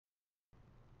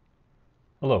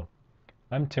Hello,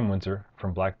 I'm Tim Windsor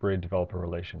from BlackBerry Developer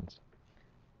Relations.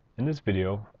 In this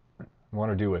video, I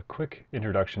want to do a quick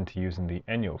introduction to using the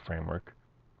Enyo framework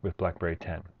with BlackBerry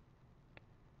 10.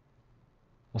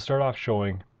 We'll start off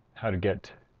showing how to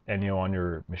get Enyo on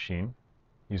your machine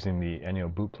using the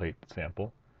Enyo Bootplate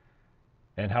sample,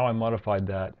 and how I modified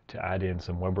that to add in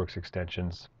some WebWorks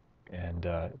extensions and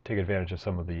take advantage of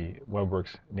some of the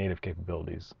WebWorks native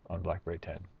capabilities on BlackBerry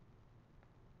 10.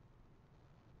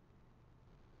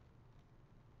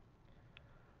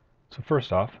 So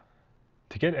first off,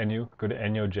 to get Enyo, go to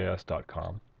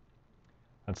enyojs.com.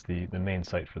 That's the main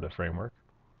site for the framework.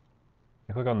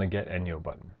 And click on the Get Enyo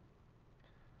button.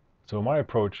 So my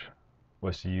approach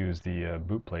was to use the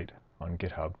bootplate on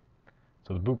GitHub.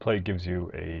 So the bootplate gives you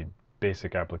a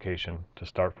basic application to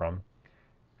start from,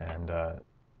 and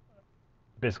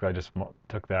basically I just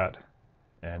took that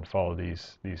and followed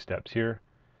these steps here,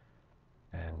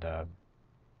 and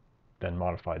then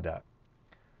modified that.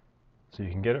 So you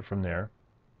can get it from there,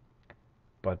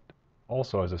 but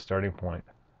also as a starting point,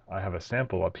 I have a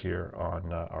sample up here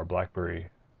on our BlackBerry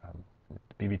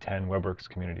BB10 WebWorks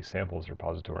Community Samples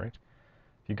repository.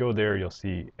 If you go there, you'll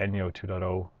see Enyo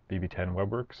 2.0 BB10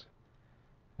 WebWorks,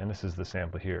 and this is the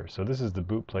sample here. So this is the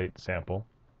bootplate sample,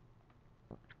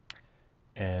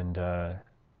 and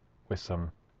there's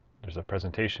a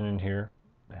presentation in here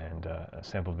and a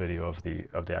sample video of the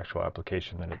actual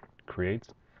application that it creates.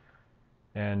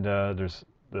 And there's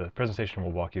the presentation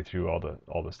will walk you through all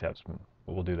the steps.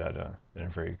 We'll do that in a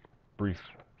very brief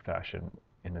fashion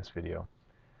in this video.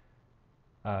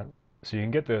 So you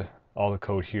can get all the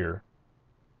code here,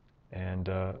 and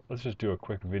let's just do a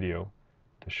quick video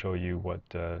to show you what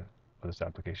this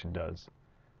application does.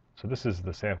 So this is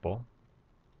the sample,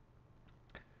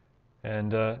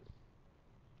 and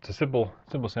it's a simple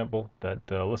sample that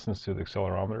listens to the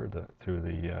accelerometer through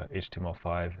the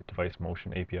HTML5 device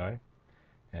motion API,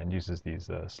 and uses these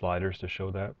sliders to show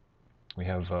that. We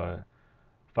have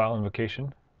file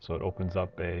invocation, so it opens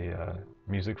up a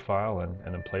music file and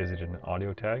then plays it in an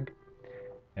audio tag,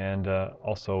 and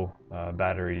also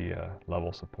battery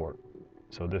level support.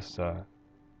 So this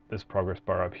progress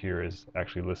bar up here is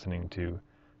actually listening to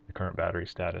the current battery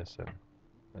status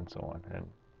and so on. And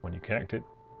when you connect it,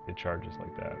 it charges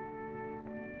like that.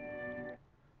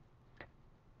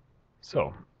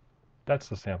 So that's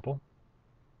the sample.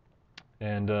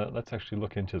 And let's actually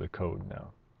look into the code now.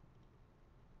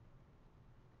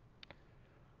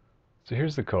 So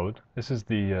here's the code. This is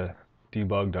the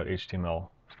debug.html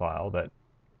file that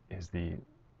is the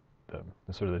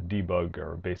sort of the debug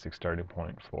or basic starting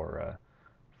point for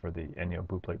the Enyo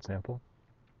bootplate sample.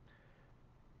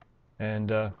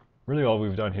 And really all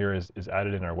we've done here is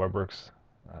added in our WebWorks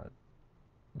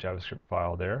JavaScript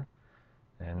file there,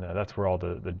 and that's where all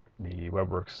the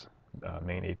WebWorks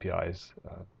main APIs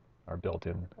are built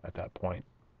in at that point.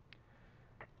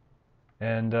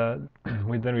 And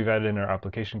we've added in our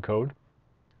application code,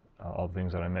 all the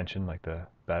things that I mentioned, like the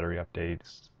battery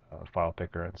updates, file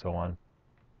picker, and so on.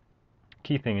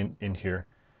 Key thing in here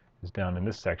is down in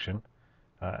this section,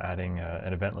 adding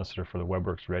an event listener for the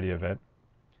WebWorks Ready event.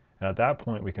 And at that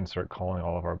point, we can start calling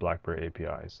all of our BlackBerry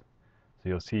APIs. So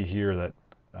you'll see here that,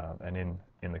 and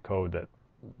in the code, that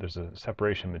there's a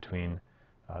separation between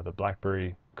the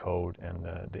BlackBerry code and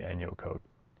the Enyo code.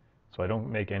 So I don't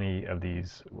make any of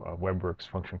these WebWorks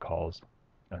function calls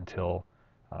until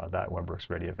that WebWorks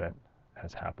Ready event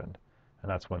has happened.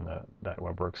 And that's when that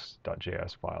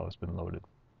webworks.js file has been loaded.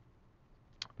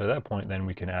 But at that point, then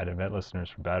we can add event listeners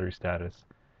for battery status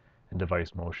and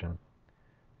device motion,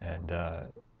 and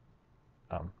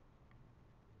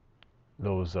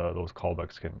those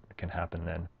callbacks can happen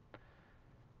then.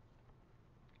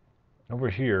 Over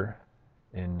here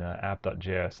in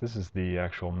app.js, this is the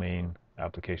actual main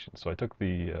application. So I took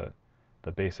the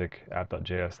basic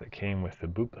app.js that came with the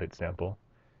bootplate sample,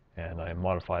 and I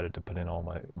modified it to put in all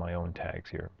my own tags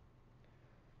here.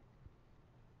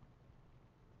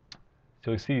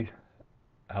 So you see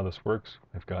how this works.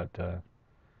 We've got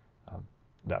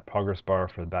that progress bar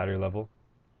for the battery level.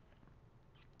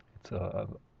 It's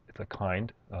a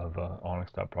kind of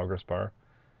onyx.progress bar,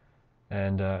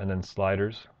 and then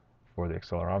sliders for the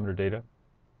accelerometer data,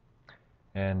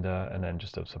 and then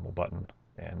just a simple button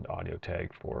and audio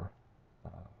tag for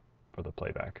the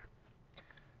playback.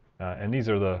 And these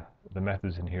are the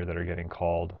methods in here that are getting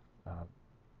called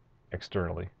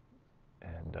externally,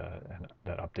 and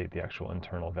that update the actual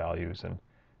internal values and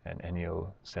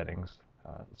Enyo settings,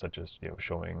 such as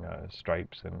showing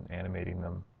stripes and animating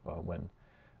them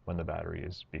when the battery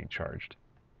is being charged.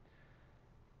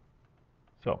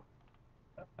 So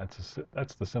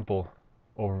that's the simple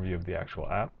overview of the actual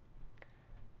app.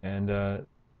 And another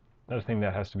thing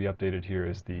that has to be updated here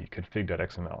is the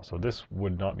config.xml. So this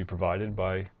would not be provided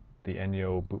by the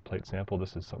Enyo Bootplate sample.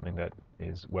 This is something that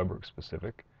is WebWorks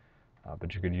specific,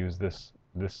 but you could use this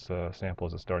sample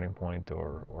as a starting point,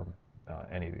 or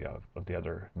any of the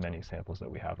other many samples that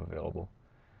we have available.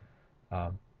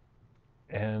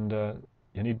 And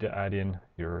you need to add in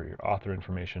your author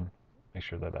information. Make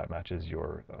sure that that matches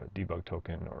your debug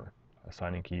token or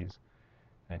signing keys.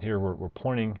 And here we're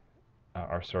pointing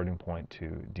our starting point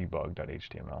to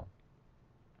debug.html,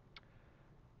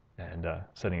 and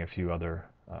setting a few other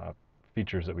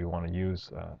features that we want to use,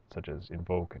 such as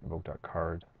invoke and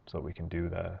invoke.card, so that we can do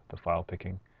the file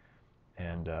picking.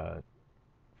 And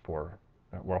we're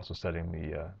also setting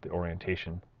the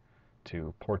orientation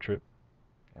to portrait,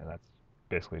 and that's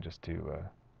basically just to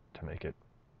make it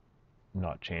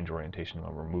not change orientation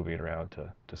when we're moving it around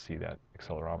to see that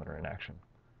accelerometer in action.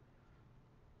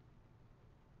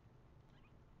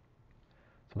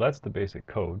 So that's the basic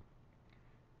code.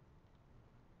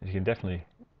 You can definitely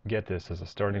get this as a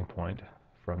starting point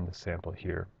from the sample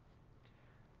here.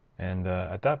 And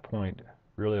at that point,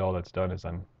 really all that's done is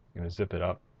I'm going to zip it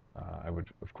up. I would,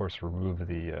 of course, remove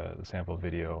the sample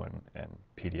video and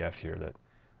PDF here that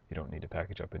you don't need to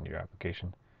package up into your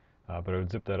application. But I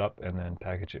would zip that up and then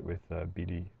package it with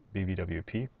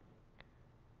BBWP,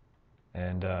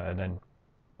 and then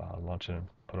launch it and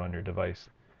put it on your device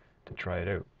to try it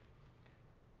out.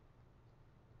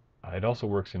 It also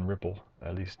works in Ripple,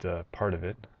 at least part of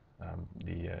it.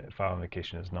 The file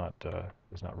indication is not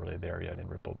really there yet in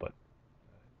Ripple, but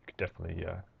you could definitely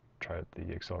try out the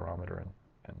accelerometer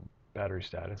and battery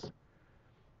status.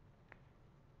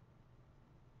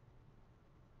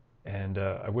 And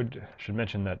I should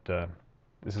mention that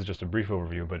this is just a brief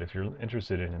overview, but if you're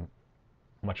interested in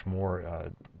much more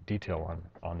detail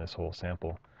on this whole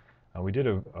sample, we did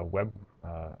a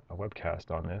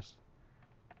webcast on this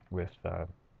with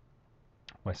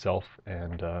myself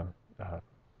and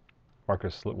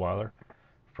Marcus Slitweiler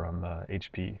from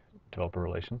HP Developer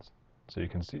Relations. So you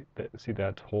can see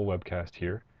that whole webcast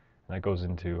here, and that goes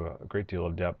into a great deal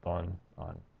of depth on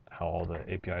how all the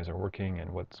APIs are working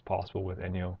and what's possible with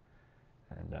Enyo,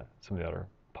 and some of the other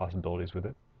possibilities with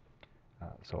it.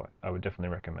 So I would definitely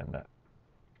recommend that.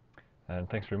 And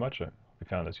thanks very much. I hope you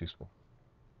found this useful.